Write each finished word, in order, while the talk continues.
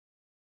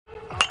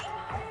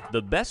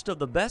The best of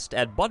the best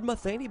at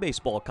Methany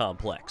Baseball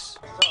Complex.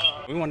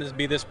 We wanted to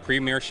be this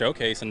premier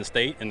showcase in the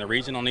state and the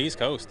region on the East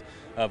Coast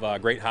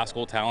of great high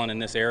school talent in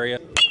this area.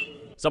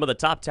 Some of the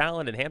top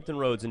talent in Hampton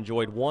Roads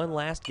enjoyed one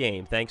last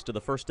game thanks to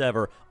the first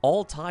ever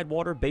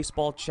All-Tidewater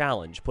Baseball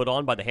Challenge put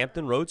on by the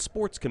Hampton Roads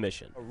Sports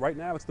Commission. Right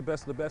now, it's the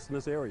best of the best in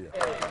this area.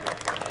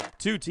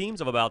 Two teams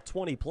of about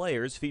 20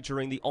 players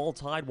featuring the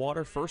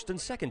All-Tidewater first and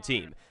second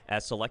team,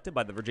 as selected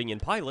by the Virginian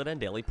Pilot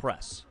and Daily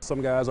Press.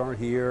 Some guys aren't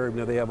here,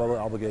 they have other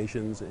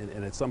obligations,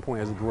 and at some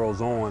point as it grows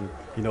on,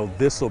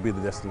 this will be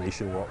the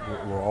destination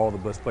where all the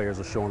best players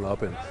are showing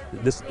up, and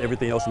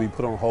everything else will be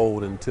put on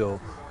hold until,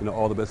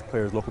 all the best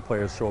players, local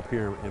players show up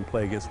here and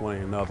play against one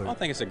another. I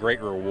think it's a great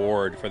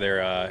reward for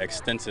their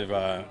extensive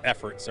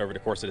efforts over the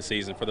course of the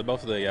season for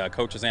both of the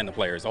coaches and the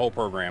players, the whole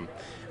program,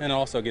 and it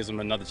also gives them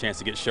another chance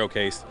to get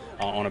showcased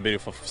on a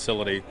beautiful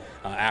facility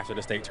after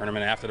the state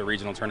tournament, after the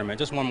regional tournament,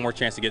 just one more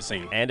chance to get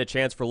seen. And a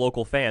chance for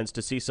local fans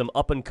to see some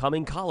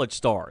up-and-coming college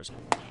stars.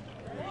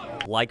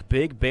 Like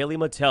big Bailey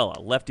Matella,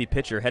 lefty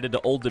pitcher headed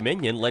to Old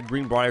Dominion, led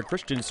Greenbrier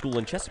Christian School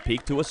in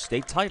Chesapeake to a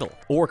state title.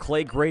 Or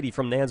Clay Grady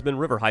from Nansemond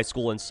River High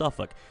School in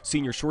Suffolk.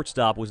 Senior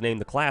shortstop was named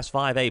the Class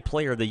 5A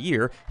Player of the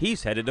Year.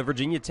 He's headed to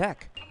Virginia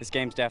Tech. This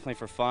game's definitely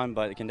for fun,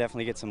 but it can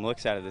definitely get some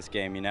looks out of this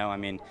game, I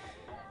mean,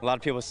 a lot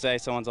of people say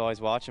someone's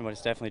always watching, but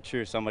it's definitely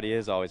true. Somebody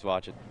is always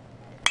watching.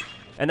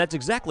 And that's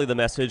exactly the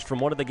message from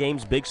one of the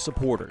game's big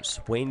supporters,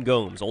 Wayne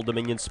Gomes, Old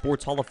Dominion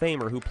Sports Hall of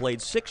Famer who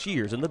played 6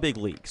 years in the big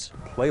leagues.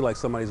 Play like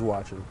somebody's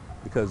watching,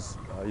 because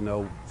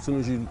as soon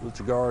as you let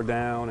your guard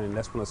down, and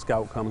that's when a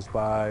scout comes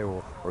by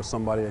or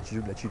somebody that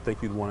you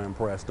think you'd want to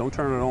impress. Don't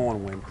turn it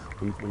on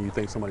when you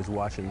think somebody's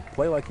watching.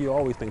 Play like you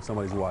always think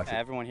somebody's watching.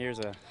 Everyone here is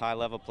a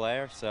high-level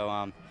player,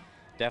 so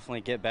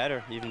definitely get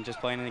better, even just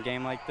playing in a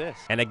game like this.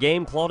 And a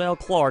game Claudel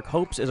Clark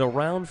hopes is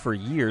around for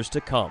years to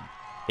come.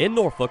 In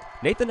Norfolk,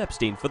 Nathan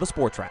Epstein for the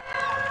Sport Track.